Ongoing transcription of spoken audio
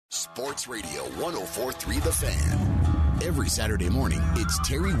Sports Radio 104.3 The Fan. Every Saturday morning, it's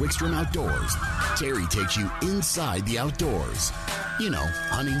Terry Wickstrom Outdoors. Terry takes you inside the outdoors. You know,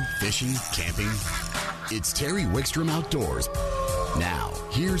 hunting, fishing, camping. It's Terry Wickstrom Outdoors. Now,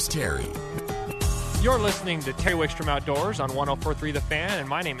 here's Terry. You're listening to Terry Wickstrom Outdoors on 104.3 The Fan, and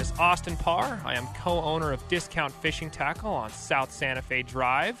my name is Austin Parr. I am co-owner of Discount Fishing Tackle on South Santa Fe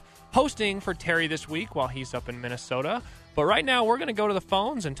Drive, hosting for Terry this week while he's up in Minnesota. But right now, we're going to go to the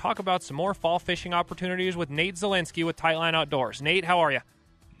phones and talk about some more fall fishing opportunities with Nate Zielinski with Tightline Outdoors. Nate, how are you?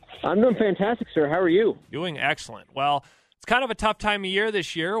 I'm doing fantastic, sir. How are you? Doing excellent. Well, it's kind of a tough time of year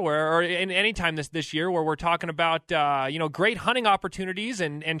this year, or in any time this year, where we're talking about great hunting opportunities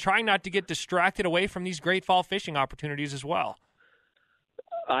and trying not to get distracted away from these great fall fishing opportunities as well.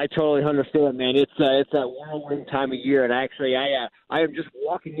 I totally understand, man. It's that whirlwind time of year, and actually, I am just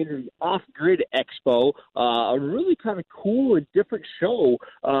walking into the Off-Grid Expo, a really kind of cool and different show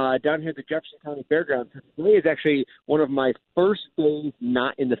down here at the Jefferson County Fairgrounds. Today is actually one of my first days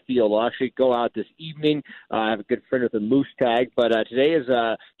not in the field. I'll actually go out this evening. I have a good friend with a moose tag, but today is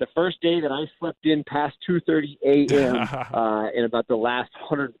the first day that I slept in past 2:30 a.m. In about the last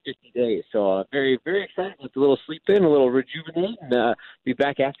 150 days. So very, very excited. With a little sleep in, a little rejuvenate, and be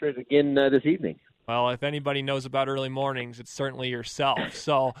back after it again this evening. Well, if anybody knows about early mornings, it's certainly yourself.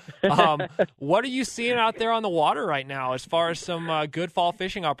 So what are you seeing out there on the water right now as far as some good fall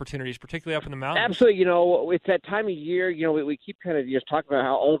fishing opportunities, particularly up in the mountains? Absolutely. It's that time of year. We keep kind of just talking about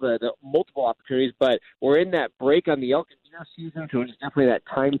how all the multiple opportunities, but we're in that break on the elk and deer season, so it's definitely that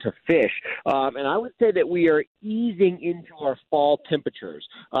time to fish. And I would say that we are easing into our fall temperatures.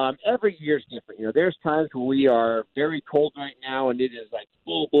 Every year is different. There's times where we are very cold right now, and it is like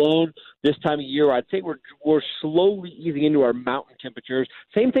full blown. This time of year, I'd say we're slowly easing into our mountain temperatures.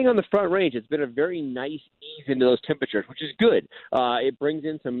 Same thing on the Front Range. It's been a very nice ease into those temperatures, which is good. It brings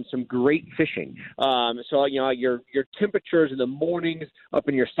in some great fishing. So your temperatures in the mornings up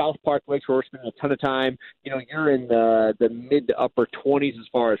in your South Park lakes, where we're spending a ton of time. You're in the mid to upper 20s as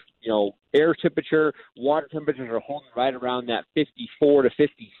far as air temperature. Water temperatures are holding right around that 54 to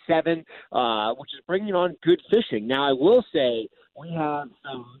 57, which is bringing on good fishing. Now, I will say we have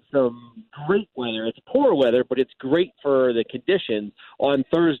some great weather. It's poor weather, but it's great for the conditions on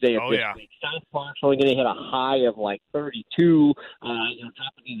Thursday of this week. South Park's only going to hit a high of like 32,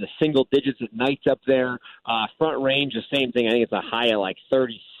 dropping into single digits at nights up there. Front Range, the same thing. I think it's a high of like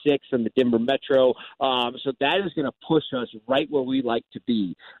 36 in the Denver Metro. So that is going to push us right where we like to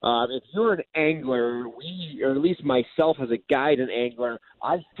be. If you're an angler, or at least myself as a guide and angler,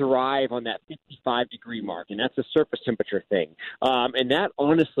 I thrive on that 55-degree mark, and that's a surface temperature thing. And that,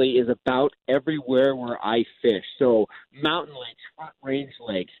 honestly, is about everywhere where I fish. So mountain lakes, Front Range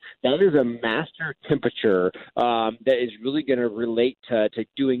lakes, that is a master temperature that is really going to relate to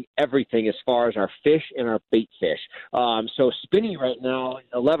doing everything as far as our fish and our bait fish. So Spinney right now,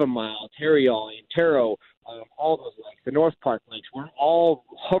 11 Mile, Tarryall, Antero, all those lakes, the North Park lakes, we're all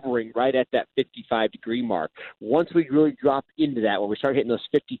hovering right at that 55-degree mark. Once we really drop into that, when we start hitting those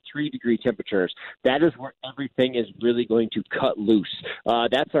 53-degree temperatures, that is where everything is really going to cut loose.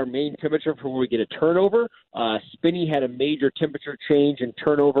 That's our main temperature for where we get a turnover. Spinney had a major temperature change and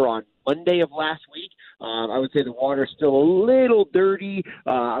turnover on Monday of last week. I would say the water's still a little dirty.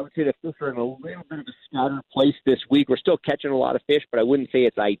 I would say the fish are in a little bit of a scattered place this week. We're still catching a lot of fish, but I wouldn't say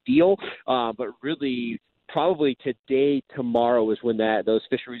it's ideal. But really, probably today, tomorrow is when those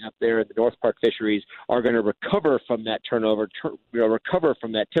fisheries up there in the North Park fisheries are going to recover from that turnover, recover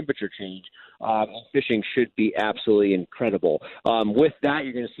from that temperature change. Fishing should be absolutely incredible. With that,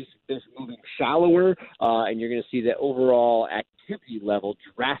 you're going to see some fish moving shallower, and you're going to see the overall activity level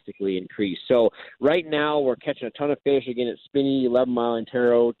drastically increase. So right now, we're catching a ton of fish, again, at Spinney, 11 Mile,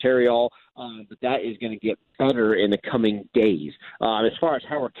 Antero, Tarryall, but that is going to get better in the coming days. As far as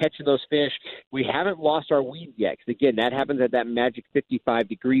how we're catching those fish, we haven't lost our weeds yet, because, again, that happens at that magic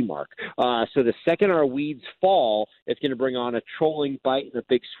 55-degree mark. So the second our weeds fall, it's going to bring on a trolling bite and a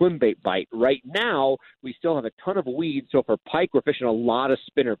big swim bait bite. Right now, we still have a ton of weeds, so for pike, we're fishing a lot of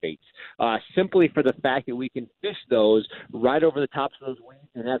spinner baits, simply for the fact that we can fish those right over the tops of those weeds,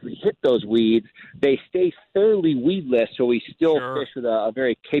 and as we hit those weeds, they stay fairly weedless, so we still fish with a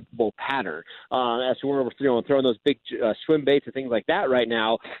very capable pattern. As we're throwing those big swim baits and things like that right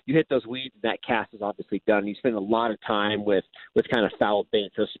now, you hit those weeds, and that cast is obviously done. You spend a lot of time with kind of foul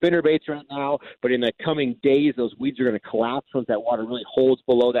baits. So spinner baits right now, but in the coming days, those weeds are going to collapse once that water really holds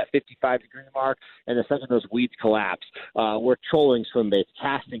below that 55-degree mark, and the second those weeds collapse, we're trolling swim baits,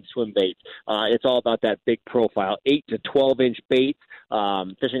 casting swim baits. It's all about that big profile, 8 to 12-inch baits,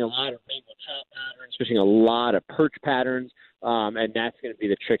 fishing a lot of rainbow trout patterns, fishing a lot of perch patterns. and that's going to be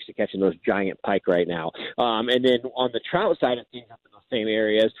the tricks to catching those giant pike right now. And then on the trout side of things, up in those same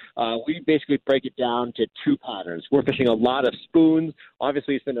areas, we basically break it down to two patterns. We're fishing a lot of spoons.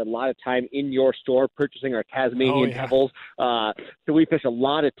 Obviously, we spend a lot of time in your store purchasing our Tasmanian devils. So we fish a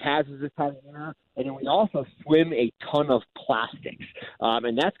lot of Tazes this time of year. And then we also swim a ton of plastics.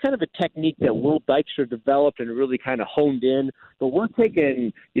 And that's kind of a technique that Will Dykstra developed and really kind of honed in. But we're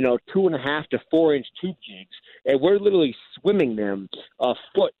taking, 2.5 to 4 inch tube jigs, and we're literally swimming them a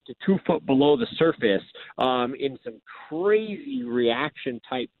foot to 2 foot below the surface in some crazy reaction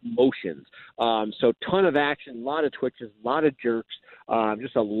type motions. So ton of action, a lot of twitches, a lot of jerks,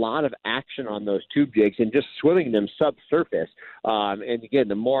 just a lot of action on those tube jigs and just swimming them subsurface. And again,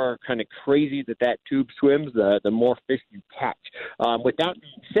 the more kind of crazy that tube swims, the more fish you catch. With that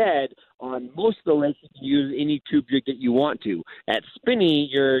being said, on most of the lakes, you can use any tube jig that you want to. At Spinney,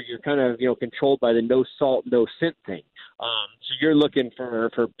 you're kind of controlled by the no salt, no scent thing. So you're looking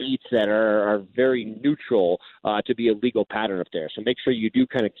for baits that are very neutral to be a legal pattern up there. So make sure you do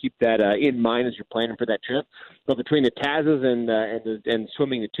kind of keep that in mind as you're planning for that trip. But between the Tazes and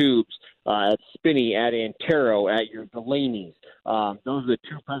swimming the tubes at Spinney, at Antero, at your Delaney's, those are the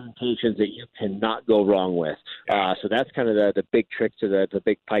two presentations that you cannot go wrong with. So that's kind of the big trick to the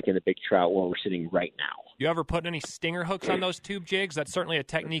big pike and the big trout where we're sitting right now. You ever put any stinger hooks on those tube jigs? That's certainly a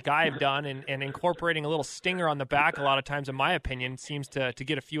technique I've done, and incorporating a little stinger on the back a lot of times, in my opinion, seems to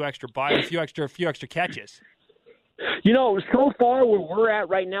get a few extra bites, a few extra catches. So far where we're at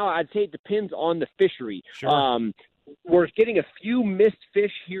right now, I'd say it depends on the fishery. Sure. We're getting a few missed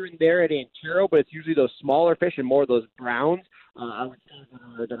fish here and there at Antero, but it's usually those smaller fish and more of those browns. I would say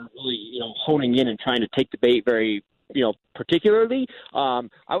that are really, honing in and trying to take the bait very, particularly. I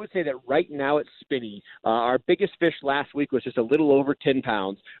would say that right now at Spinney, our biggest fish last week was just a little over 10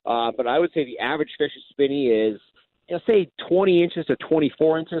 pounds. But I would say the average fish at Spinney is, say 20 inches to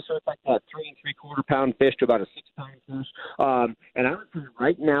 24 inches. So it's like a 3 3/4 pound fish to about a 6 pound fish. And I would say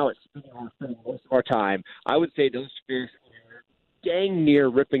right now at Spinney, we're spending most of our time, I would say those fish are dang near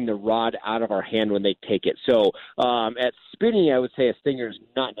ripping the rod out of our hand when they take it. So at Spinney, I would say a stinger is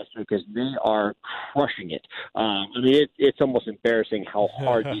not necessary because they are crushing it. It's almost embarrassing how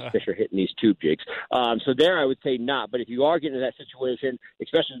hard these fish are hitting these tube jigs. So there, I would say not. But if you are getting to that situation,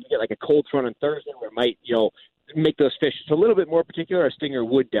 especially if you get like a cold front on Thursday where it might, make those fish just a little bit more particular, a stinger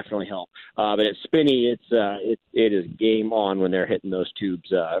would definitely help. But at Spinney, it is game on when they're hitting those tubes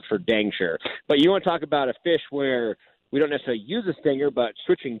for dang sure. But you want to talk about a fish where we don't necessarily use a stinger, but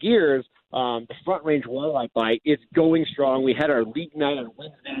switching gears, the front range walleye bite is going strong. We had our league night on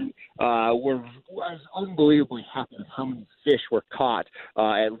Wednesday. I was unbelievably happy with how many fish were caught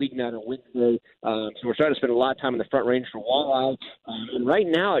at league night on Wednesday. So we're starting to spend a lot of time in the front range for walleye. And right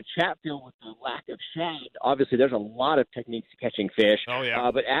now at Chatfield, with the lack of shad, obviously there's a lot of techniques to catching fish. Oh,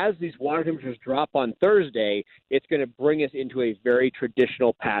 yeah. But as these water temperatures drop on Thursday, it's going to bring us into a very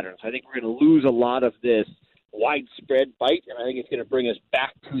traditional pattern. So I think we're going to lose a lot of this widespread bite, and I think it's going to bring us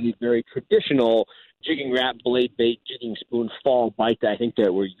back to the very traditional jigging wrap, blade bait, jigging spoon fall bite that I think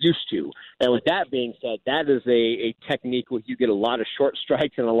that we're used to. And with that being said, that is a technique where you get a lot of short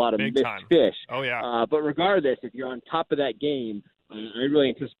strikes and a lot of missed fish. Oh, yeah. But regardless, if you're on top of that game, I really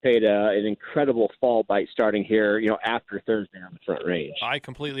anticipate an incredible fall bite starting here, after Thursday on the front range. I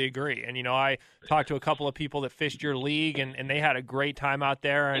completely agree. And, I talked to a couple of people that fished your league, and they had a great time out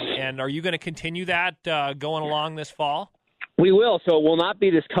there. And are you going to continue that going along this fall? We will. So it will not be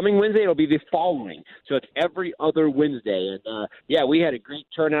this coming Wednesday. It'll be the following. So it's every other Wednesday. And, we had a great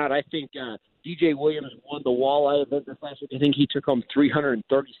turnout. I think DJ Williams won the walleye event this last week. I think he took home $336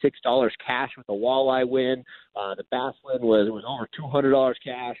 cash with the walleye win. The bass win was over $200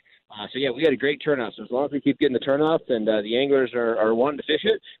 cash. We had a great turnout. So as long as we keep getting the turnouts and the anglers are wanting to fish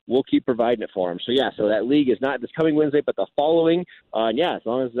it, we'll keep providing it for them. So that league is not this coming Wednesday, but the following. As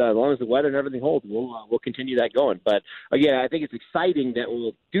long as the weather and everything holds, we'll continue that going. But again, I think it's exciting that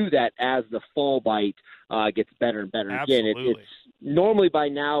we'll do that as the fall bite gets better and better. Absolutely. Again, it's normally by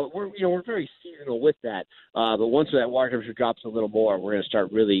now we're very seasonal with that. But once that water temperature drops a little more, we're going to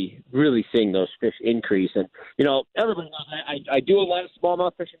start really, really seeing those fish increase. And everybody knows I do a lot of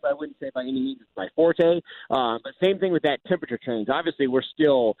smallmouth fishing, but I wouldn't say by any means it's my forte. But same thing with that temperature change. Obviously, we're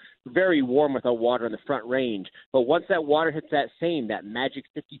still very warm with our water in the front range. But once that water hits that magic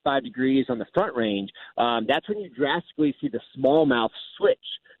 55 degrees on the front range, that's when you drastically see the smallmouth switch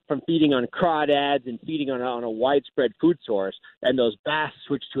from feeding on crawdads and feeding on a widespread food source, and those bass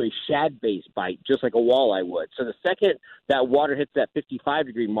switch to a shad-based bite, just like a walleye would. So the second that water hits that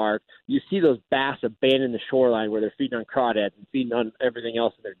 55-degree mark, you see those bass abandon the shoreline where they're feeding on crawdads and feeding on everything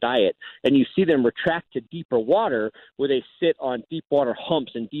else in their diet, and you see them retract to deeper water where they sit on deep water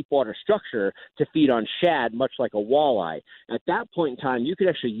humps and deep water structure to feed on shad, much like a walleye. At that point in time, you can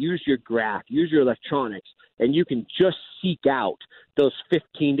actually use your graph, use your electronics, and you can just seek out those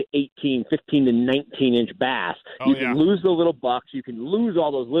 15 to 18, 15 to 19-inch bass. You can lose the little bucks. You can lose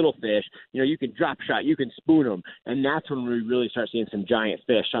all those little fish. You can drop shot. You can spoon them. And that's when we really start seeing some giant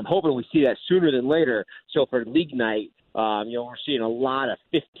fish. So I'm hoping we see that sooner than later. So for league night, we're seeing a lot of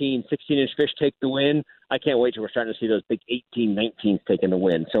 15, 16-inch fish take the win. I can't wait till we're starting to see those big 18, 19s taking the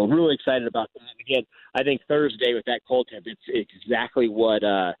win. So I'm really excited about that. Again, I think Thursday with that cold temp, it's exactly what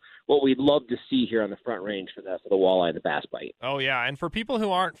we'd love to see here on the Front Range for the walleye and the bass bite. Oh, yeah. And for people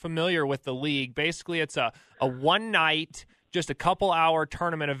who aren't familiar with the league, basically it's a one-night, just a couple-hour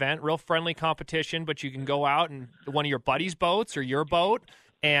tournament event, real friendly competition, but you can go out in one of your buddies' boats or your boat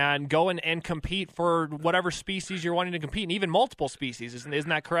and go and compete for whatever species you're wanting to compete, and even multiple species. Isn't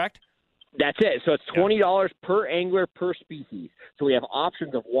that correct? That's it. So it's $20 per angler per species. So we have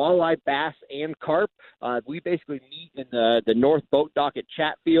options of walleye, bass, and carp. We basically meet in the North Boat Dock at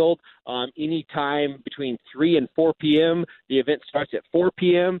Chatfield anytime between 3 and 4 p.m. The event starts at 4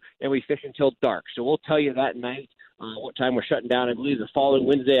 p.m., and we fish until dark. So we'll tell you that night what time we're shutting down. I believe the following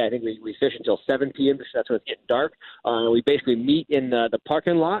Wednesday, I think we fish until 7 p.m. because that's when it's getting dark. We basically meet in the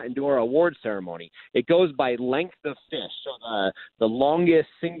parking lot and do our award ceremony. It goes by length of fish. So the longest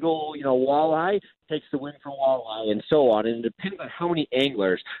single, walleye takes the win for walleye and so on. And it depends on how many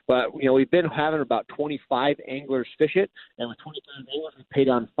anglers. But, we've been having about 25 anglers fish it. And with 25 anglers, we pay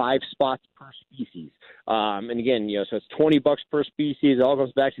down 5 spots per species. And again, so it's $20 per species. It all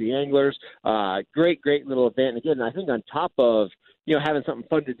goes back to the anglers. Great little event. And again, I think on top of, having something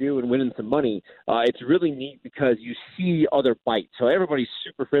fun to do and winning some money, it's really neat because you see other bites. So everybody's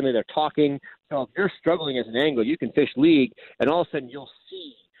super friendly. They're talking. So if you're struggling as an angler, you can fish league, and all of a sudden you'll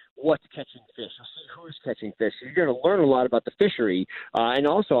see what's catching fish. You'll see who's catching fish. You're going to learn a lot about the fishery. And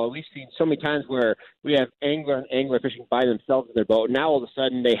also, we've seen so many times where we have angler and angler fishing by themselves in their boat. Now, all of a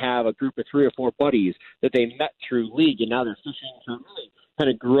sudden, they have a group of 3 or 4 buddies that they met through league, and now they're fishing. So it really kind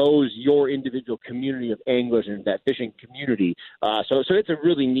of grows your individual community of anglers in that fishing community. So it's a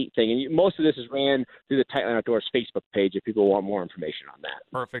really neat thing. And most of this is ran through the Tightline Outdoors Facebook page if people want more information on that.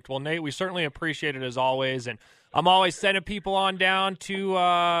 Perfect. Well, Nate, we certainly appreciate it as always. And I'm always sending people on down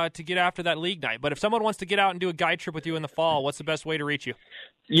to get after that league night. But if someone wants to get out and do a guide trip with you in the fall, what's the best way to reach you?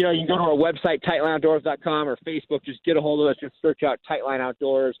 You can go to our website, tightlineoutdoors.com, or Facebook. Just get a hold of us. Just search out Tightline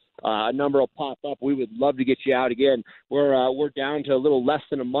Outdoors. A number will pop up. We would love to get you out. Again, we're down to a little less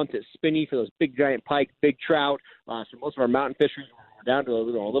than a month at Spinney for those big giant pike, big trout. So most of our mountain fisheries are down to a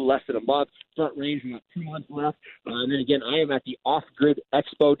little less than a month. Front Range, we got 2 months left. And then again, I am at the Off-Grid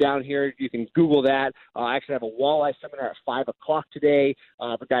Expo down here. You can Google that. I actually have a walleye seminar at 5 o'clock today.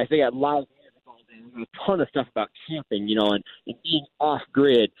 But guys, they got live music all day. There's a ton of stuff about camping, and being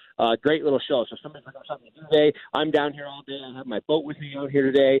off-grid. Great little show. So if somebody's looking for something to do today, I'm down here all day. I have my boat with me out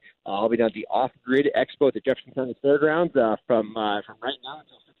here today. I'll be down at the Off-Grid Expo at the Jefferson County Fairgrounds from right now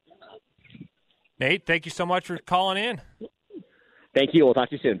until 6 p.m. Nate, thank you so much for calling in. Thank you. We'll talk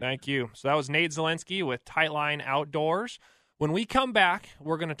to you soon. Thank you. So that was Nate Zielinski with Tightline Outdoors. When we come back,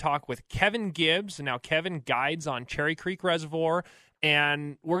 we're going to talk with Kevin Gibbs. And now Kevin guides on Cherry Creek Reservoir.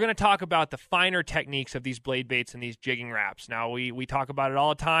 And we're going to talk about the finer techniques of these blade baits and these jigging wraps. Now, we talk about it all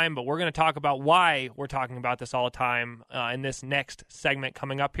the time, but we're going to talk about why we're talking about this all the time in this next segment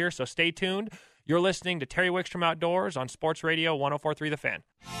coming up here. So stay tuned. You're listening to Terry Wickstrom Outdoors on Sports Radio 104.3 The Fan.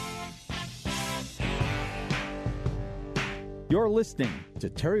 You're listening to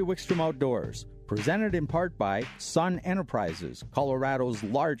Terry Wickstrom Outdoors, presented in part by Sun Enterprises, Colorado's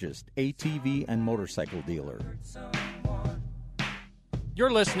largest ATV and motorcycle dealer.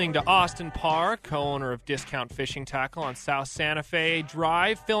 You're listening to Austin Parr, co-owner of Discount Fishing Tackle on South Santa Fe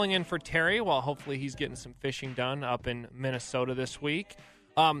Drive, filling in for Terry while hopefully he's getting some fishing done up in Minnesota this week.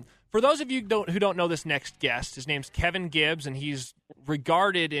 For those of you who don't know this next guest, his name's Kevin Gibbs, and he's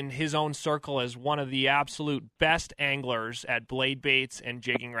regarded in his own circle as one of the absolute best anglers at blade baits and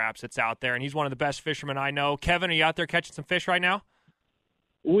jigging wraps that's out there, and he's one of the best fishermen I know. Kevin, are you out there catching some fish right now?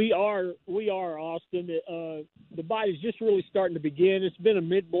 We are, Austin. The bite is just really starting to begin. It's been a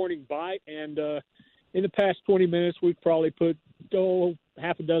mid-morning bite, and in the past 20 minutes, we've probably put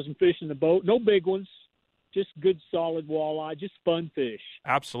half a dozen fish in the boat. No big ones, just good solid walleye, just fun fish.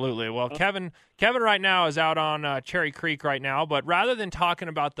 Absolutely. Well, Kevin right now is out on Cherry Creek right now, but rather than talking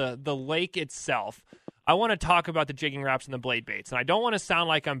about the lake itself, I want to talk about the jigging Raps and the blade baits. And I don't want to sound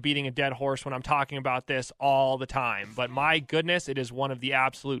like I'm beating a dead horse when I'm talking about this all the time, but my goodness, it is one of the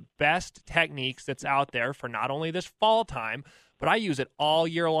absolute best techniques that's out there for not only this fall time, but I use it all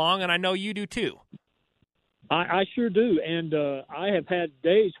year long, and I know you do too. I sure do, and I have had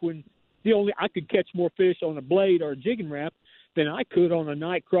days when I could catch more fish on a blade or a jigging Rap than I could on a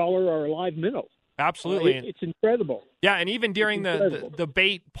night crawler or a live minnow. Absolutely. It's incredible. Yeah, and even during the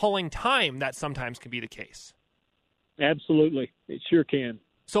bait pulling time, that sometimes can be the case. Absolutely. It sure can.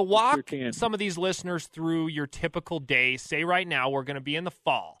 So walk some of these listeners through your typical day. Say right now we're going to be in the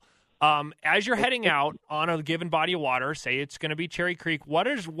fall. As you're heading out on a given body of water, say it's going to be Cherry Creek, what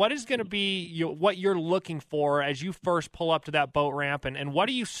is going to be what you're looking for as you first pull up to that boat ramp, and what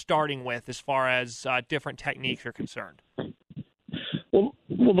are you starting with as far as different techniques are concerned? Well,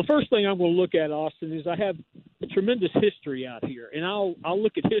 the first thing I'm going to look at, Austin, is I have a tremendous history out here, and I'll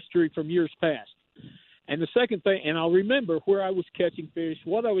look at history from years past. And the second thing, and I'll remember where I was catching fish,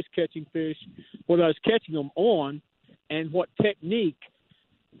 what I was catching fish, what I was catching them on, and what technique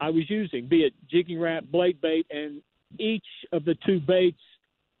I was using, be it jigging Rap, blade bait, and each of the two baits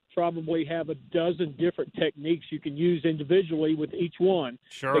probably have a dozen different techniques you can use individually with each one.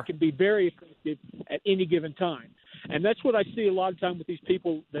 Sure. That can be very effective at any given time. And that's what I see a lot of time with these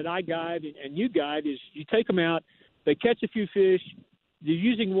people that I guide and you guide is you take them out, they catch a few fish, they're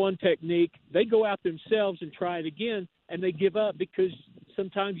using one technique, they go out themselves and try it again, and they give up because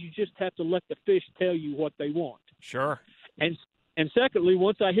sometimes you just have to let the fish tell you what they want. Sure. And secondly,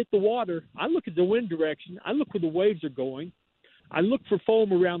 once I hit the water, I look at the wind direction. I look where the waves are going. I look for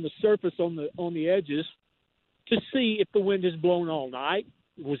foam around the surface on the edges to see if the wind has blown all night.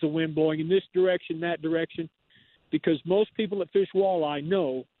 Was the wind blowing in this direction, that direction? Because most people that fish walleye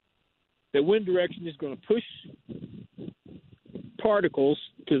know that wind direction is going to push particles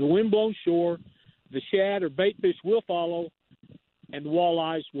to the wind-blown shore. The shad or bait fish will follow, and the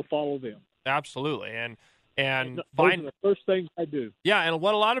walleyes will follow them. Absolutely. And those are the first things I do. Yeah, and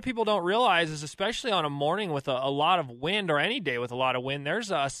what a lot of people don't realize is, especially on a morning with a lot of wind or any day with a lot of wind,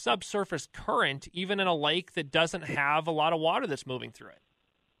 there's a subsurface current even in a lake that doesn't have a lot of water that's moving through it.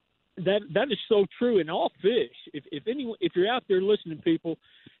 That is so true in all fish. If you're out there listening, people,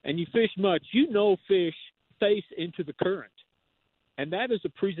 and you fish much, you know fish face into the current, and that is a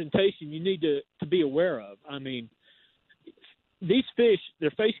presentation you need to be aware of. I mean, these fish,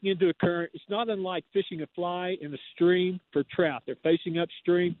 they're facing into a current. It's not unlike fishing a fly in a stream for trout. They're facing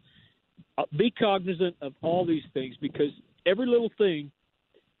upstream. Be cognizant of all these things because every little thing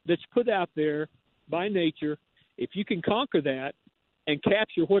that's put out there by nature, if you can conquer that and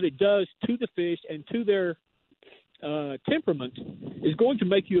capture what it does to the fish and to their temperament, is going to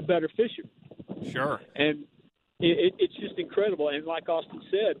make you a better fisher. Sure. And it's just incredible. And like Austin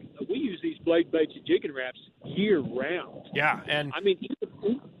said, we use these blade baits and jigging Raps year-round. Yeah, and I mean,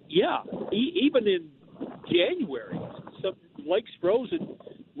 even in January, some lake's frozen,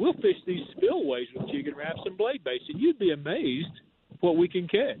 we'll fish these spillways with jigging Raps and blade baits, and you'd be amazed what we can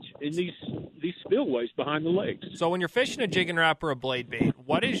catch in these spillways behind the lakes. So when you're fishing a jigging Rap or a blade bait,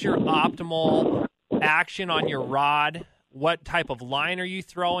 what is your optimal action on your rod? What type of line are you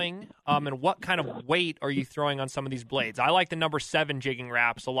throwing, and what kind of weight are you throwing on some of these blades? I like the number 7 jigging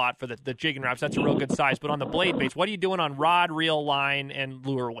Raps a lot for the jigging Raps. That's a real good size. But on the blade baits, what are you doing on rod, reel, line, and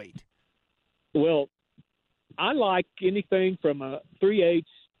lure weight? Well, I like anything from a 3/8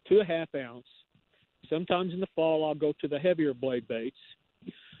 to a half ounce. Sometimes in the fall, I'll go to the heavier blade baits.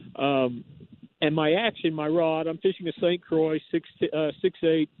 And my action, my rod, I'm fishing a St. Croix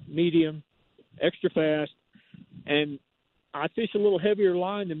 6/8 medium, extra fast, and I fish a little heavier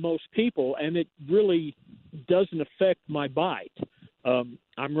line than most people, and it really doesn't affect my bite. I'm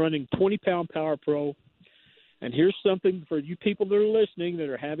running 20-pound Power Pro, and here's something for you people that are listening that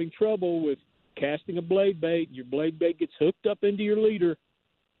are having trouble with casting a blade bait. Your blade bait gets hooked up into your leader.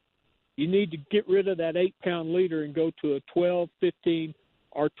 You need to get rid of that 8-pound leader and go to a 12, 15,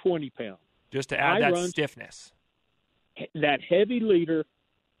 or 20-pound. Just to add that stiffness. That heavy leader,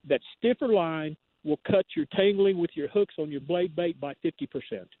 that stiffer line, will cut your tangling with your hooks on your blade bait by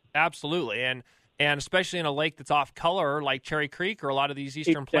 50%. Absolutely, and especially in a lake that's off color like Cherry Creek or a lot of these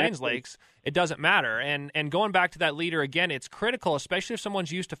Eastern Plains lakes, it doesn't matter. And going back to that leader again, it's critical, especially if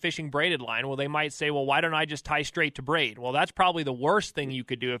someone's used to fishing braided line. Well, they might say, well, why don't I just tie straight to braid? Well, that's probably the worst thing you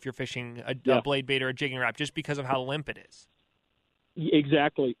could do if you're fishing a blade bait or a jigging Rap, just because of how limp it is.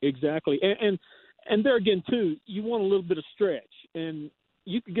 Exactly. And there again, too, you want a little bit of stretch. And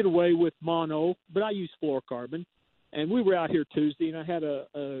you could get away with mono, but I use fluorocarbon. And we were out here Tuesday, and I had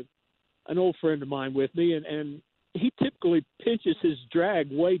an old friend of mine with me, and he typically pinches his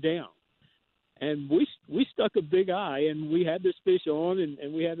drag way down. And we stuck a big eye, and we had this fish on,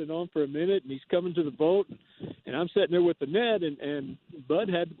 and we had it on for a minute, and he's coming to the boat, and I'm sitting there with the net, and Bud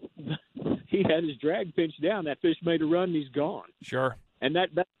had his drag pinched down. That fish made a run, and he's gone. Sure. And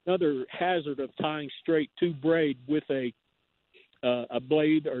that's another hazard of tying straight to braid with a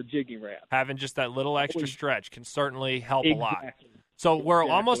blade or jigging wrap. Having just that little extra stretch can certainly help a lot. So Exactly. we're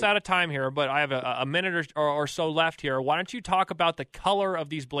almost out of time here, but I have a minute or so left here. Why don't you talk about the color of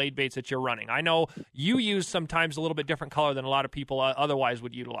these blade baits that you're running? I know you use sometimes a little bit different color than a lot of people otherwise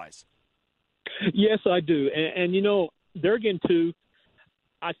would utilize. Yes, I do. And you know, there again, too,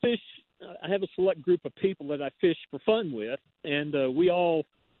 I have a select group of people that I fish for fun with, and we all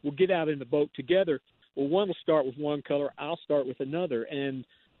will get out in the boat together. Well, one will start with one color, I'll start with another. And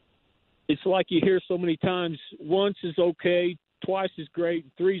it's like you hear so many times, once is okay, twice is great,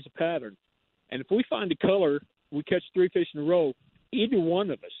 three is a pattern. And if we find a color, we catch 3 fish in a row, either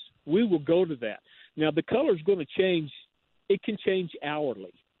one of us, we will go to that. Now, the color is going to change. It can change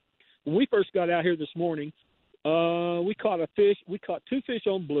hourly. When we first got out here this morning, we caught a fish. We caught 2 fish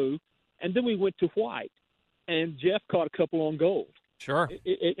on blue, and then we went to white. And Jeff caught a couple on gold. Sure. And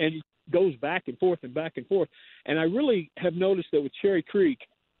it goes back and forth and back and forth. And I really have noticed that with Cherry Creek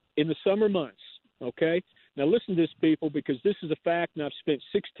in the summer months, okay? Now, listen to this, people, because this is a fact, and I've spent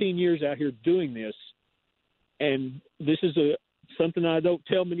 16 years out here doing this, and this is something I don't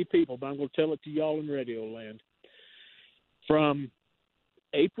tell many people, but I'm going to tell it to y'all in radio land. From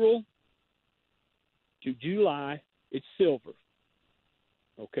April to July, it's silver,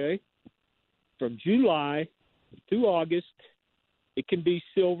 okay? From July to August, it can be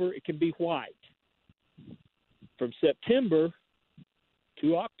silver, it can be white. From September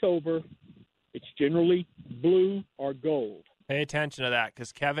to October, it's generally blue or gold. Pay attention to that,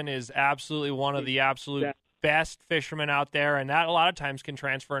 because Kevin is absolutely one of the absolute best fishermen out there, and that a lot of times can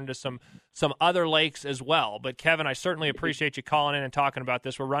transfer into some other lakes as well. But Kevin, I certainly appreciate you calling in and talking about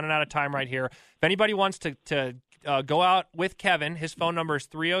this. We're running out of time right here. If anybody wants to go out with Kevin, his phone number is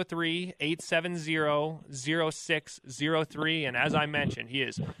 303-870-0603, and as I mentioned, he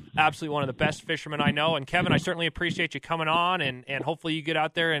is absolutely one of the best fishermen I know. And Kevin, I certainly appreciate you coming on, and hopefully you get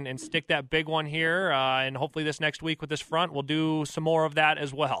out there and stick that big one here, and hopefully this next week with this front, we'll do some more of that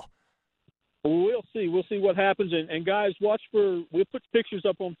as well. We'll see. We'll see what happens. And guys, we'll put pictures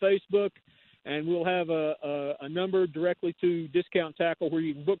up on Facebook, and we'll have a number directly to Discount Tackle where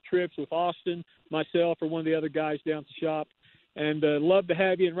you can book trips with Austin, myself, or one of the other guys down at the shop. And love to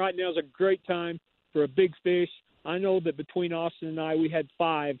have you. And right now is a great time for a big fish. I know that between Austin and I, we had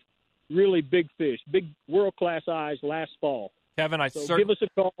 5 really big fish, big world-class eyes last fall. Kevin, give us a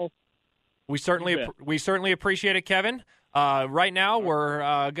call. We certainly appreciate it, Kevin. Right now,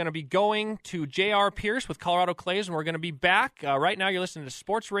 we're going to be going to J.R. Pierce with Colorado Clays, and we're going to be back. Right now, you're listening to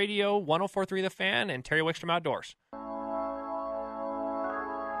Sports Radio 104.3 The Fan and Terry Wickstrom Outdoors.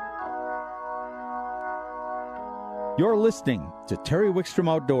 You're listening to Terry Wickstrom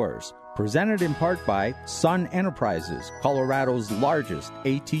Outdoors, presented in part by Sun Enterprises, Colorado's largest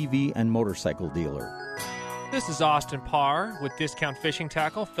ATV and motorcycle dealer. This is Austin Parr with Discount Fishing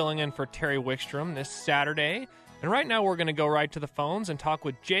Tackle, filling in for Terry Wickstrom this Saturday. And right now we're going to go right to the phones and talk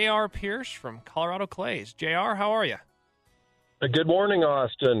with J.R. Pierce from Colorado Clays. J.R., how are you? Good morning,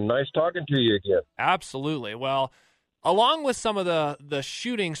 Austin. Nice talking to you again. Absolutely. Well, along with some of the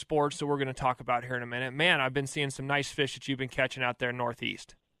shooting sports that we're going to talk about here in a minute, man, I've been seeing some nice fish that you've been catching out there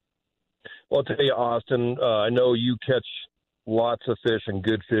Northeast. Well, I'll tell you, Austin, I know you catch lots of fish and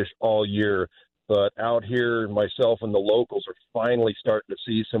good fish all year, but out here, myself and the locals are finally starting to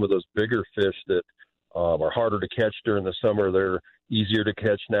see some of those bigger fish that are harder to catch during the summer. They're easier to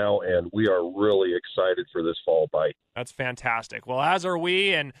catch now, and we are really excited for this fall bite. That's fantastic. Well, as are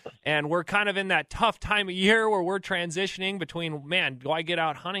we, and we're kind of in that tough time of year where we're transitioning between, man, do I get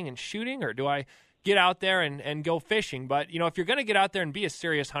out hunting and shooting, or do I get out there and go fishing? But, you know, if you're going to get out there and be a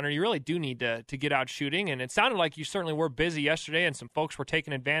serious hunter, you really do need to get out shooting, and it sounded like you certainly were busy yesterday, and some folks were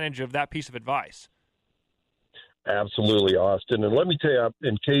taking advantage of that piece of advice. Absolutely, Austin. And let me tell you,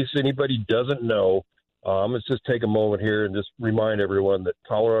 in case anybody doesn't know, let's just take a moment here and just remind everyone that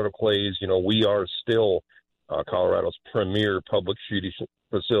Colorado Clays, you know, we are still Colorado's premier public shooting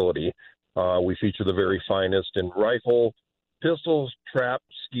facility. We feature the very finest in rifle, pistols, trap,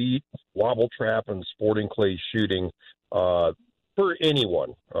 skeet, wobble trap, and sporting clay shooting for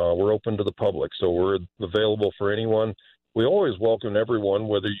anyone. We're open to the public, so we're available for anyone. We always welcome everyone,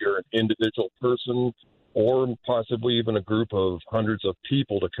 whether you're an individual person or possibly even a group of hundreds of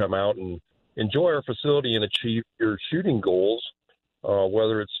people to come out and enjoy our facility and achieve your shooting goals,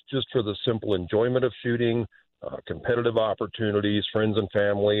 whether it's just for the simple enjoyment of shooting, competitive opportunities, friends and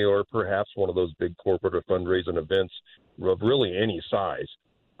family, or perhaps one of those big corporate or fundraising events of really any size.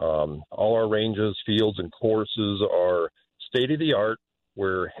 All our ranges, fields, and courses are state-of-the-art.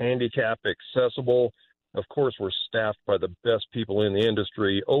 We're handicap accessible. Of course, we're staffed by the best people in the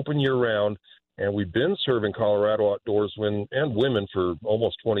industry, open year-round, and we've been serving Colorado outdoorsmen and women for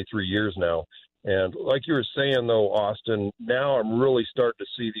almost 23 years now. And like you were saying, though, Austin, now I'm really starting to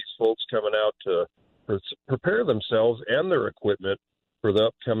see these folks coming out to prepare themselves and their equipment for the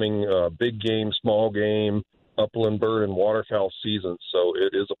upcoming big game, small game, upland bird, and waterfowl season. So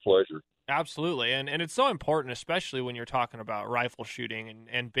it is a pleasure. Absolutely. And it's so important, especially when you're talking about rifle shooting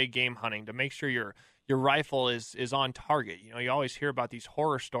and big game hunting, to make sure your rifle is on target. You know, you always hear about these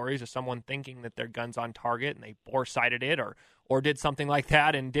horror stories of someone thinking that their gun's on target and they bore-sighted it or did something like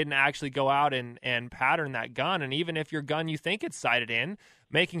that and didn't actually go out and pattern that gun. And even if your gun you think it's sighted in,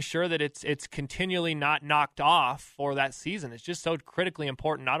 making sure that it's continually not knocked off for that season is just so critically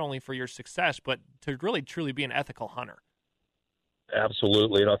important, not only for your success, but to really truly be an ethical hunter.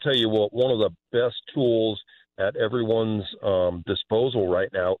 Absolutely. And I'll tell you what, one of the best tools at everyone's disposal right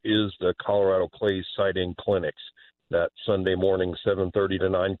now is the Colorado Clays Sighting Clinics, that Sunday morning 7:30 to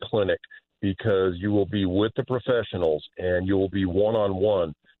 9 clinic, because you will be with the professionals and you will be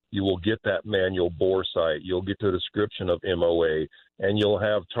one-on-one. You will get that manual bore sight. You'll get the description of MOA, and you'll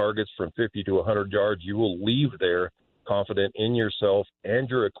have targets from 50 to 100 yards. You will leave there confident in yourself and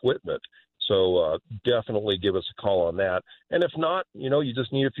your equipment. So definitely give us a call on that. And if not, you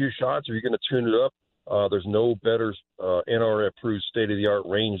just need a few shots or you're going to tune it up. There's no better NRA-approved state-of-the-art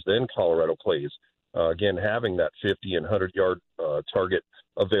range than Colorado Clays. Again, having that 50 and 100-yard target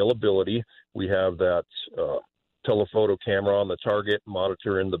availability. We have that telephoto camera on the target,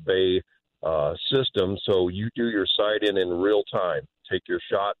 monitor in the bay system. So you do your sight in real time. Take your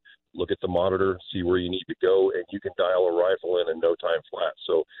shot, look at the monitor, see where you need to go, and you can dial a rifle in no time flat.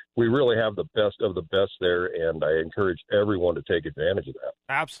 So we really have the best of the best there, and I encourage everyone to take advantage of that.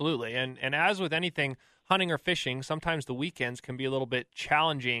 Absolutely. And as with anything, hunting or fishing, sometimes the weekends can be a little bit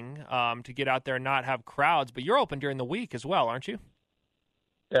challenging to get out there and not have crowds, but you're open during the week as well, aren't you?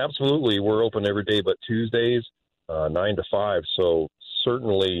 Absolutely. We're open every day but Tuesdays, 9 to 5, so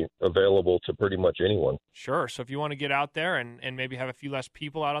certainly available to pretty much anyone. Sure. So if you want to get out there and maybe have a few less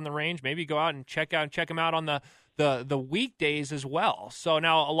people out on the range, maybe go out and check them out on the weekdays as well. So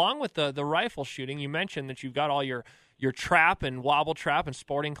now, along with the rifle shooting, you mentioned that you've got all your trap and wobble trap and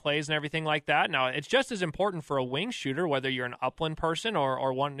sporting clays and everything like that. Now, it's just as important for a wing shooter, whether you're an upland person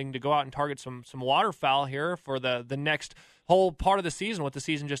or wanting to go out and target some waterfowl here for the next whole part of the season, with the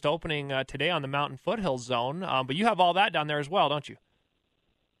season just opening today on the Mountain Foothills Zone. But you have all that down there as well, don't you?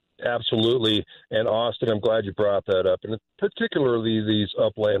 Absolutely. And Austin, I'm glad you brought that up. And particularly these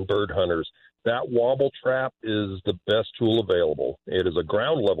upland bird hunters, that wobble trap is the best tool available. It is a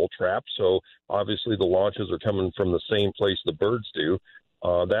ground level trap, so obviously the launches are coming from the same place the birds do.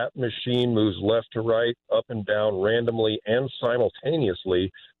 That machine moves left to right, up and down randomly and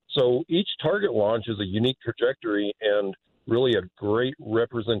simultaneously. So each target launch is a unique trajectory and really a great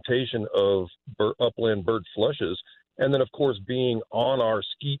representation of upland bird flushes. And then, of course, being on our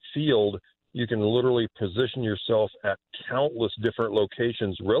skeet field, you can literally position yourself at countless different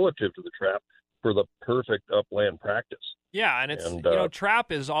locations relative to the trap for the perfect upland practice. Yeah, and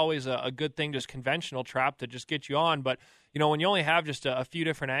trap is always a good thing, just conventional trap to just get you on. But, when you only have just a few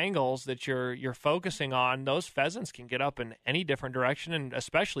different angles that you're focusing on, those pheasants can get up in any different direction, and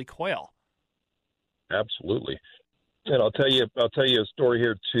especially quail. Absolutely. And I'll tell you a story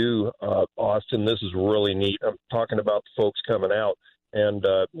here too, Austin. This is really neat. I'm talking about the folks coming out, and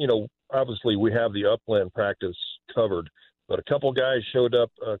obviously we have the upland practice covered. But a couple guys showed up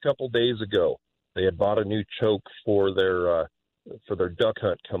a couple days ago. They had bought a new choke for their duck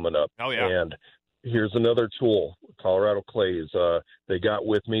hunt coming up. Oh yeah. And here's another tool, Colorado Clays. They got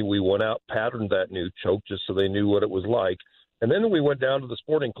with me. We went out, patterned that new choke just so they knew what it was like, and then we went down to the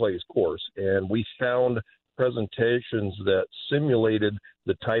Sporting Clays course, and we found presentations that simulated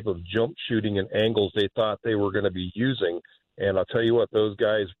the type of jump shooting and angles they thought they were going to be using. And I'll tell you what, those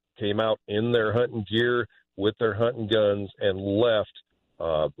guys came out in their hunting gear with their hunting guns and left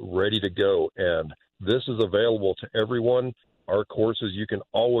ready to go. And this is available to everyone. Our courses, you can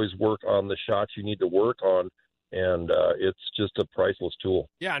always work on the shots you need to work on. and it's just a priceless tool.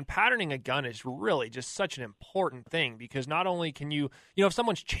 Yeah, and patterning a gun is really just such an important thing, because not only can you if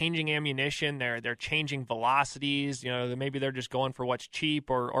someone's changing ammunition, they're changing velocities, maybe they're just going for what's cheap,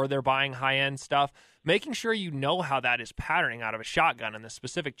 or they're buying high-end stuff. Making sure you know how that is patterning out of a shotgun and the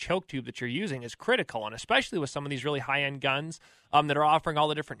specific choke tube that you're using is critical, and especially with some of these really high-end guns that are offering all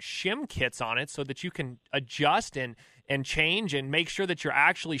the different shim kits on it, so that you can adjust and change and make sure that you're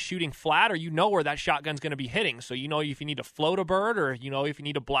actually shooting flat, or where that shotgun's going to be hitting. So if you need to float a bird, or if you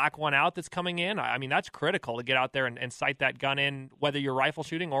need to black one out that's coming in. I mean, that's critical to get out there and sight that gun in, whether you're rifle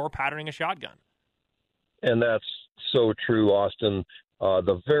shooting or patterning a shotgun. And that's so true, Austin.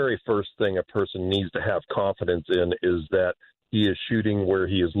 The very first thing a person needs to have confidence in is that he is shooting where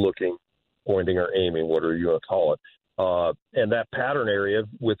he is looking, pointing or aiming, whatever you want to call it. And that pattern area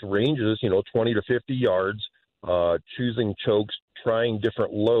with ranges, 20 to 50 yards, choosing chokes, trying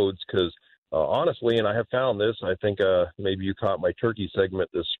different loads, because honestly, and I have found this, I think maybe you caught my turkey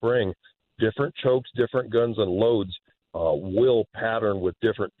segment this spring, different chokes, different guns and loads will pattern with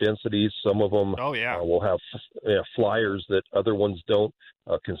different densities. Some of them will have flyers that other ones don't,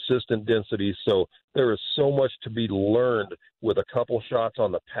 consistent densities. So there is so much to be learned with a couple shots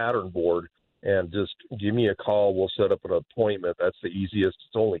on the pattern board, and just give me a call. We'll set up an appointment. That's the easiest.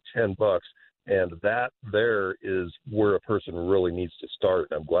 It's only $10. And that there is where a person really needs to start.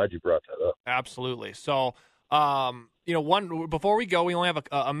 And I'm glad you brought that up. Absolutely. So, before we go, we only have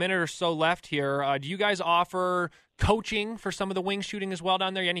a minute or so left here. Do you guys offer coaching for some of the wing shooting as well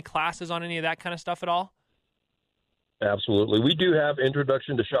down there? Any classes on any of that kind of stuff at all? Absolutely. We do have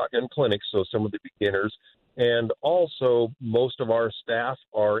introduction to shotgun clinics, so some of the beginners. And also, most of our staff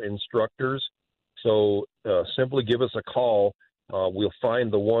are instructors. So simply give us a call. We'll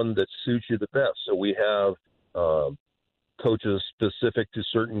find the one that suits you the best. So we have coaches specific to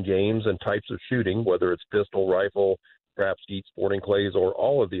certain games and types of shooting, whether it's pistol, rifle, trap, skeet, sporting clays, or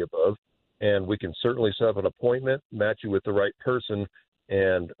all of the above. And we can certainly set up an appointment, match you with the right person,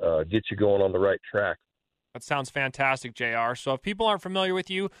 and get you going on the right track. That sounds fantastic, JR. So if people aren't familiar with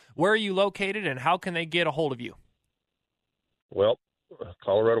you, where are you located and how can they get a hold of you? Well,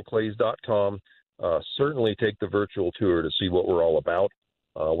 ColoradoClays.com. Certainly take the virtual tour to see what we're all about.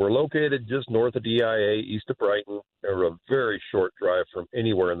 We're located just north of DIA, east of Brighton. We're a very short drive from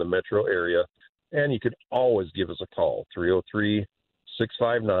anywhere in the metro area. And you can always give us a call, 303-659-7117.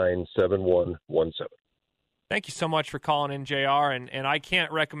 Thank you so much for calling in, JR. And I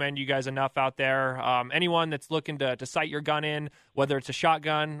can't recommend you guys enough out there. Anyone that's looking to sight your gun in, whether it's a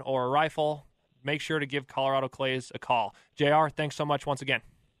shotgun or a rifle, make sure to give Colorado Clays a call. JR, thanks so much once again.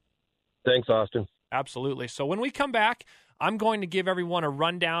 Thanks, Austin. Absolutely. So when we come back, I'm going to give everyone a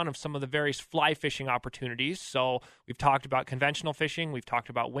rundown of some of the various fly fishing opportunities. So we've talked about conventional fishing, we've talked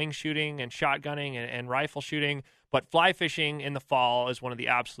about wing shooting and shotgunning and rifle shooting, but fly fishing in the fall is one of the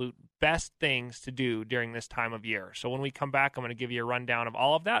absolute best things to do during this time of year. So when we come back, I'm going to give you a rundown of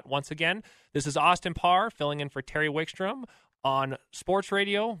all of that. Once again, this is Austin Parr filling in for Terry Wickstrom on Sports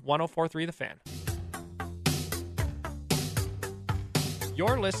Radio 104.3 The Fan.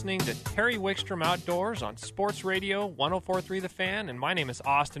 You're listening to Terry Wickstrom Outdoors on Sports Radio 104.3 The Fan, and my name is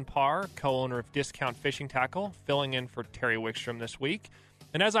Austin Parr, co-owner of Discount Fishing Tackle, filling in for Terry Wickstrom this week.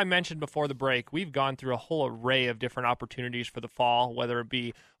 And as I mentioned before the break, we've gone through a whole array of different opportunities for the fall, whether it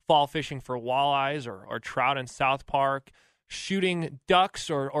be fall fishing for walleyes or trout in South Park, shooting ducks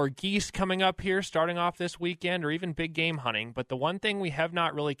or geese coming up here starting off this weekend, or even big game hunting. But the one thing we have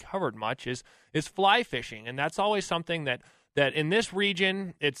not really covered much is fly fishing, and that's always something that in this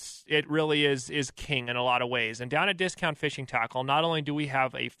region, it really is king in a lot of ways. And down at Discount Fishing Tackle, not only do we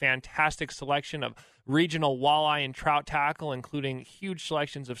have a fantastic selection of regional walleye and trout tackle, including huge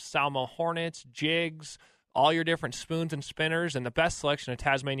selections of Salmo Hornets, jigs, all your different spoons and spinners, and the best selection of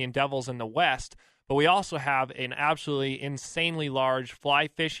Tasmanian devils in the West, but we also have an absolutely insanely large fly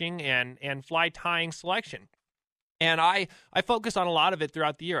fishing and fly tying selection. And I focus on a lot of it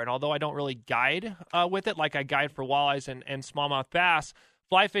throughout the year. And although I don't really guide with it like I guide for walleyes and smallmouth bass,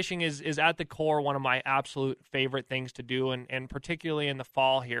 fly fishing is at the core one of my absolute favorite things to do. And particularly in the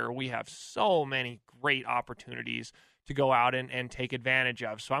fall here, we have so many great opportunities to go out and take advantage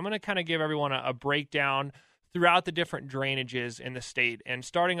of. So I'm going to kind of give everyone a breakdown throughout the different drainages in the state. And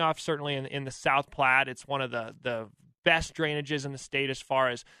starting off certainly in the South Platte, it's one of the best drainages in the state as far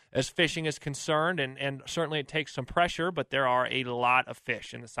as fishing is concerned, and certainly it takes some pressure, but there are a lot of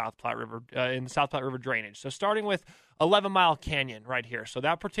fish in the South Platte River drainage. So starting with 11 Mile Canyon right here. So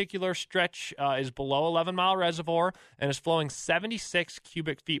that particular stretch is below 11 Mile Reservoir and is flowing 76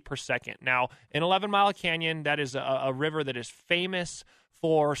 cubic feet per second. Now, in 11 Mile Canyon, that is a river that is famous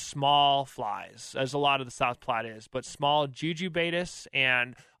for small flies, as a lot of the South Platte is, but small Jujubatus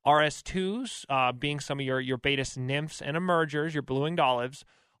and RS2s being some of your Baetis nymphs and emergers, your blue-winged olives.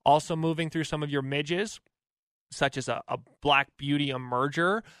 Also moving through some of your midges, such as a Black Beauty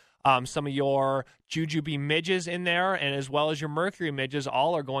emerger, some of your Jujube midges in there, and as well as your Mercury midges,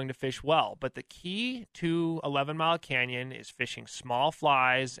 all are going to fish well. But the key to 11 Mile Canyon is fishing small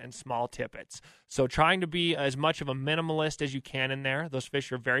flies and small tippets. So trying to be as much of a minimalist as you can in there. Those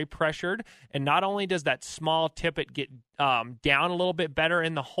fish are very pressured, and not only does that small tippet get down a little bit better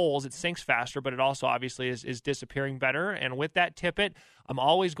in the holes, it sinks faster, but it also obviously is disappearing better. And with that tippet, I'm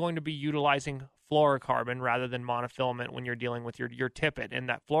always going to be utilizing fluorocarbon rather than monofilament when you're dealing with your tippet. And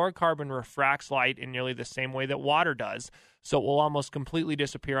that fluorocarbon refracts light in nearly the same way that water does. So it will almost completely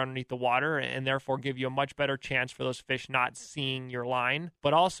disappear underneath the water and therefore give you a much better chance for those fish not seeing your line,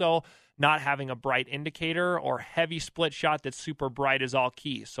 but also not having a bright indicator or heavy split shot that's super bright is all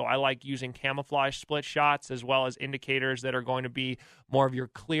key. So I like using camouflage split shots as well as indicators that are going to be more of your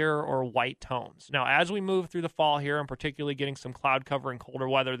clear or white tones. Now, as we move through the fall here, and particularly getting some cloud cover and colder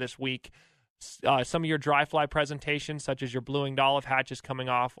weather this week, some of your dry fly presentations, such as your blue-winged olive hatches coming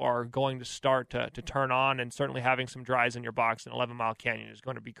off, are going to start to turn on, and certainly having some dries in your box in 11 Mile Canyon is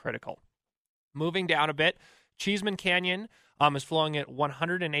going to be critical. Moving down a bit, Cheeseman Canyon is flowing at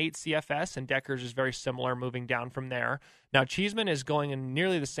 108 CFS, and Deckers is very similar, moving down from there. Now, Cheeseman is going in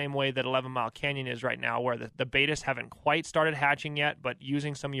nearly the same way that 11 Mile Canyon is right now, where the Baetis haven't quite started hatching yet, but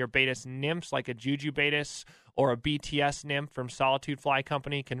using some of your Baetis nymphs like a Jujubatus or a BTS nymph from Solitude Fly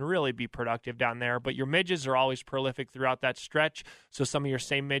Company can really be productive down there. But your midges are always prolific throughout that stretch, so some of your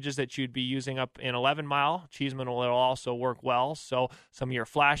same midges that you'd be using up in 11 Mile, Cheeseman will also work well. So some of your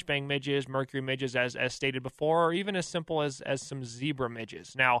flashbang midges, Mercury midges, as stated before, or even as simple as some zebra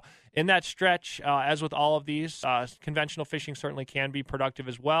midges. Now, in that stretch, as with all of these, conventional fishing certainly can be productive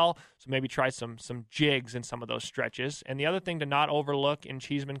as well, so maybe try some jigs in some of those stretches. And the other thing to not overlook in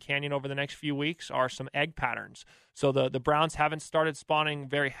Cheeseman Canyon over the next few weeks are some egg patterns. So the browns haven't started spawning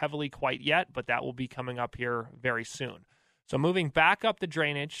very heavily quite yet, but that will be coming up here very soon. So moving back up the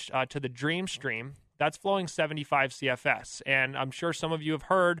drainage to the Dream Stream, that's flowing 75 CFS. And I'm sure some of you have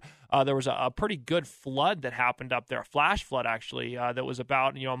heard there was a pretty good flood that happened up there, a flash flood actually, that was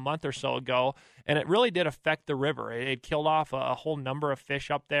about a month or so ago. And it really did affect the river. It killed off a whole number of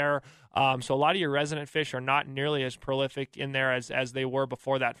fish up there. So a lot of your resident fish are not nearly as prolific in there as they were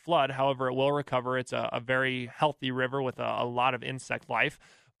before that flood. However, it will recover. It's a very healthy river with a lot of insect life.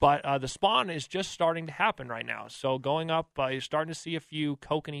 But the spawn is just starting to happen right now. So going up, you're starting to see a few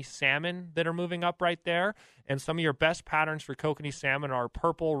kokanee salmon that are moving up right there. And some of your best patterns for kokanee salmon are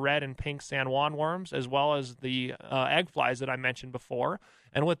purple, red, and pink San Juan worms, as well as the egg flies that I mentioned before.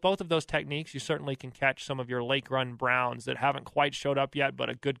 And with both of those techniques, you certainly can catch some of your lake run browns that haven't quite showed up yet, but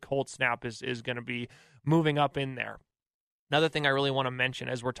a good cold snap is going to be moving up in there. Another thing I really want to mention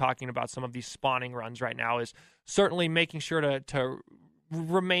as we're talking about some of these spawning runs right now is certainly making sure to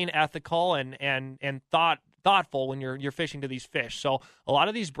remain ethical and thoughtful when you're fishing to these fish. So a lot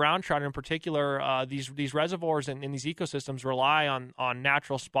of these brown trout in particular, these reservoirs and these ecosystems rely on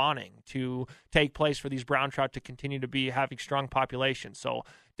natural spawning to take place for these brown trout to continue to be having strong populations. So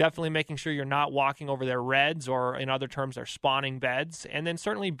definitely making sure you're not walking over their redds, or in other terms, their spawning beds, and then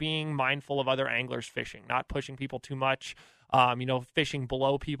certainly being mindful of other anglers fishing, not pushing people too much, fishing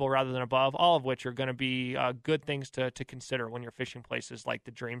below people rather than above, all of which are going to be good things to consider when you're fishing places like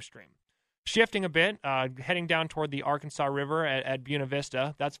the Dream Stream. Shifting a bit, heading down toward the Arkansas River at Buena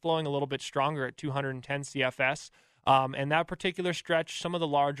Vista, that's flowing a little bit stronger at 210 CFS. And that particular stretch, some of the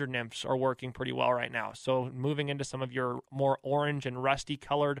larger nymphs are working pretty well right now. So moving into some of your more orange and rusty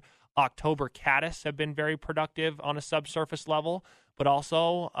colored October caddis have been very productive on a subsurface level, but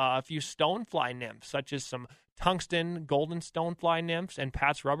also a few stonefly nymphs, such as some tungsten golden stonefly nymphs and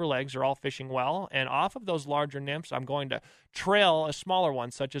Pat's rubber legs are all fishing well. And off of those larger nymphs, I'm going to trail a smaller one,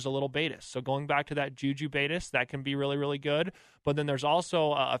 such as a little Baetis. So going back to that Jujubatus, that can be really, really good. But then there's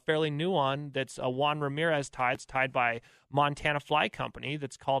also a fairly new one that's a Juan Ramirez tie. It's tied by Montana Fly Company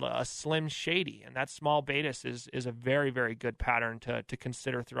that's called a Slim Shady. And that small Baetis is a very, very good pattern to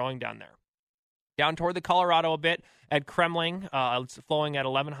consider throwing down there. Down toward the Colorado a bit at Kremling, it's flowing at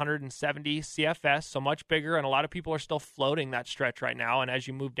 1,170 CFS, so much bigger, and a lot of people are still floating that stretch right now, and as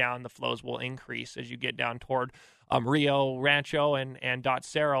you move down, the flows will increase as you get down toward Rio Rancho and Dot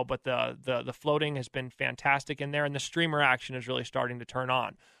Cerro, but the floating has been fantastic in there, and the streamer action is really starting to turn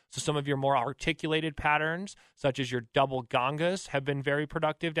on. So some of your more articulated patterns, such as your double gangas, have been very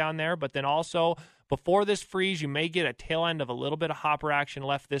productive down there. But then also, before this freeze, you may get a tail end of a little bit of hopper action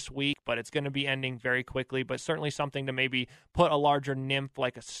left this week, but it's going to be ending very quickly. But certainly something to maybe put a larger nymph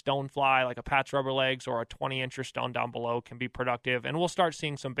like a stonefly, like a Pat's Rubber Legs, or a 20-incher stone down below can be productive. And we'll start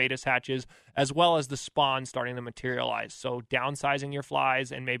seeing some Baetis hatches as well as the spawn starting to materialize. So downsizing your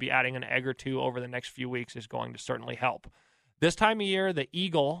flies and maybe adding an egg or two over the next few weeks is going to certainly help. This time of year, the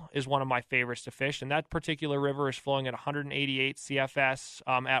Eagle is one of my favorites to fish, and that particular river is flowing at 188 CFS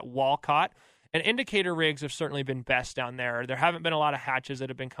at Walcott. And indicator rigs have certainly been best down there. There haven't been a lot of hatches that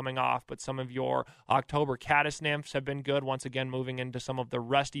have been coming off, but some of your October caddis nymphs have been good, once again moving into some of the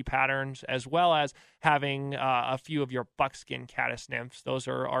rusty patterns, as well as having a few of your buckskin caddis nymphs. Those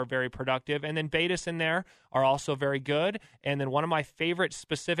are very productive. And then Baetis in there are also very good. And then one of my favorite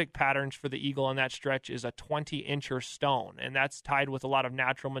specific patterns for the Eagle on that stretch is a 20-incher stone, and that's tied with a lot of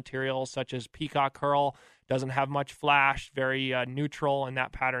natural materials such as peacock curl. Doesn't have much flash, very neutral, and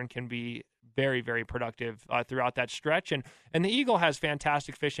that pattern can be very, very productive throughout that stretch. And the Eagle has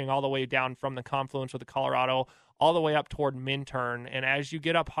fantastic fishing all the way down from the confluence of the Colorado all the way up toward Minturn. And as you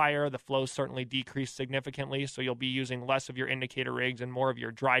get up higher, the flows certainly decrease significantly, so you'll be using less of your indicator rigs and more of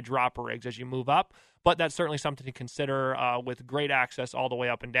your dry dropper rigs as you move up. But that's certainly something to consider with great access all the way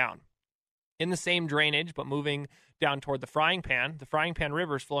up and down. In the same drainage, but moving down toward the Frying Pan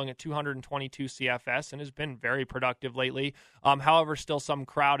River is flowing at 222 CFS and has been very productive lately. However, still some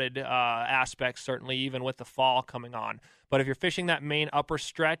crowded aspects, certainly, even with the fall coming on. But if you're fishing that main upper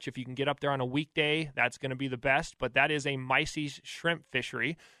stretch, if you can get up there on a weekday, that's going to be the best. But that is a mysis shrimp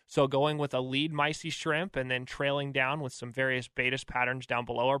fishery. So going with a lead mysis shrimp and then trailing down with some various Baetis patterns down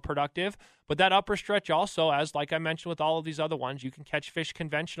below are productive. But that upper stretch also, as like I mentioned with all of these other ones, you can catch fish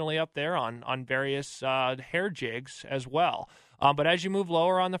conventionally up there on various hair jigs as well. But as you move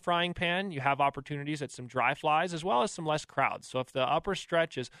lower on the Frying Pan, you have opportunities at some dry flies as well as some less crowds. So if the upper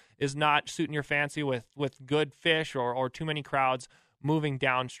stretch is not suiting your fancy with good fish or too many crowds, moving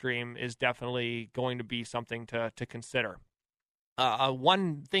downstream is definitely going to be something to consider.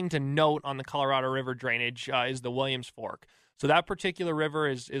 One thing to note on the Colorado River drainage is the Williams Fork. So that particular river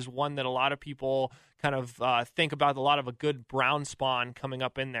is one that a lot of people kind of think about, a lot of a good brown spawn coming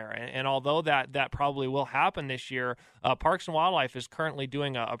up in there. And although that probably will happen this year, Parks and Wildlife is currently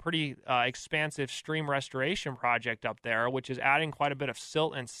doing a pretty expansive stream restoration project up there, which is adding quite a bit of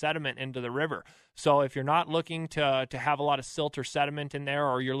silt and sediment into the river. So if you're not looking to have a lot of silt or sediment in there,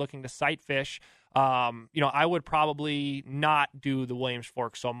 or you're looking to sight fish, I would probably not do the Williams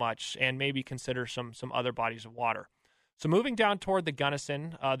Fork so much and maybe consider some other bodies of water. So moving down toward the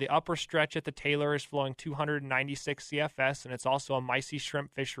Gunnison, the upper stretch at the Taylor is flowing 296 CFS, and it's also a mysis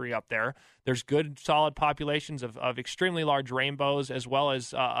shrimp fishery up there. There's good, solid populations of extremely large rainbows, as well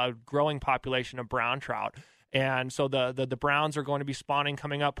as a growing population of brown trout. And so the browns are going to be spawning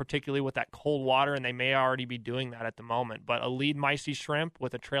coming up, particularly with that cold water, and they may already be doing that at the moment. But a lead mysis shrimp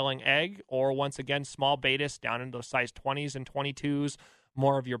with a trailing egg, or once again, small Baetis down into those size 20s and 22s,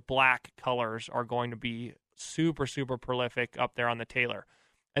 more of your black colors are going to be super, super prolific up there on the Taylor.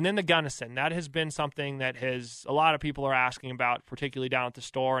 And then the Gunnison, that has been something that a lot of people are asking about, particularly down at the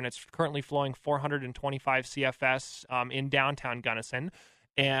store, and it's currently flowing 425 CFS in downtown Gunnison.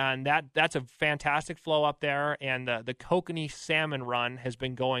 And that's a fantastic flow up there, and the kokanee salmon run has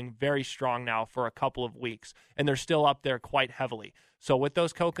been going very strong now for a couple of weeks, and they're still up there quite heavily. So with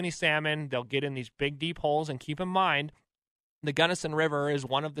those kokanee salmon, they'll get in these big, deep holes, and keep in mind, the Gunnison River is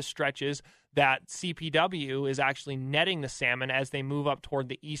one of the stretches that CPW is actually netting the salmon as they move up toward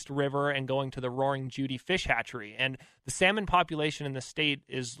the East River and going to the Roaring Judy Fish Hatchery. And the salmon population in the state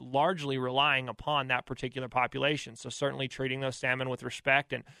is largely relying upon that particular population. So certainly treating those salmon with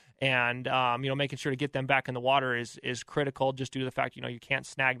respect and making sure to get them back in the water is critical, just due to the fact, you can't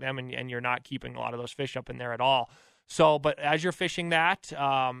snag them and you're not keeping a lot of those fish up in there at all. So, but as you're fishing that,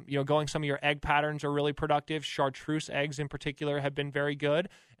 going some of your egg patterns are really productive. Chartreuse eggs in particular have been very good.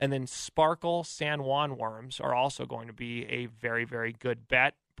 And then sparkle San Juan worms are also going to be a very, very good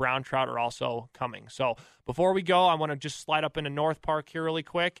bet. Brown trout are also coming. So before we go, I want to just slide up into North Park here really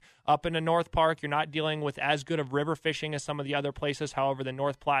quick. Up into North Park, you're not dealing with as good of river fishing as some of the other places. However, the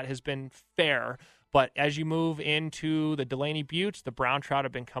North Platte has been fair. But as you move into the Delaney Buttes, the brown trout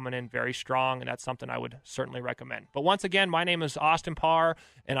have been coming in very strong, and that's something I would certainly recommend. But once again, my name is Austin Parr,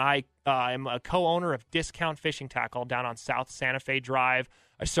 and I am a co-owner of Discount Fishing Tackle down on South Santa Fe Drive.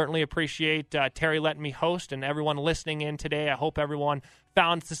 I certainly appreciate Terry letting me host and everyone listening in today. I hope everyone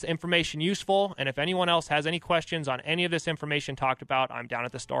found this information useful, and if anyone else has any questions on any of this information talked about, I'm down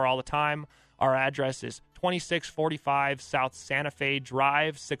at the store all the time. Our address is 2645 South Santa Fe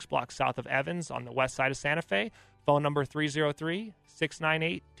Drive, 6 blocks south of Evans on the west side of Santa Fe. Phone number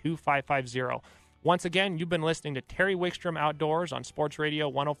 303-698-2550. Once again, you've been listening to Terry Wickstrom Outdoors on Sports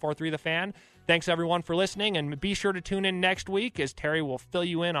Radio 104.3 The Fan. Thanks, everyone, for listening, and be sure to tune in next week as Terry will fill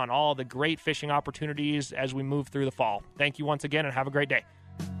you in on all the great fishing opportunities as we move through the fall. Thank you once again, and have a great day.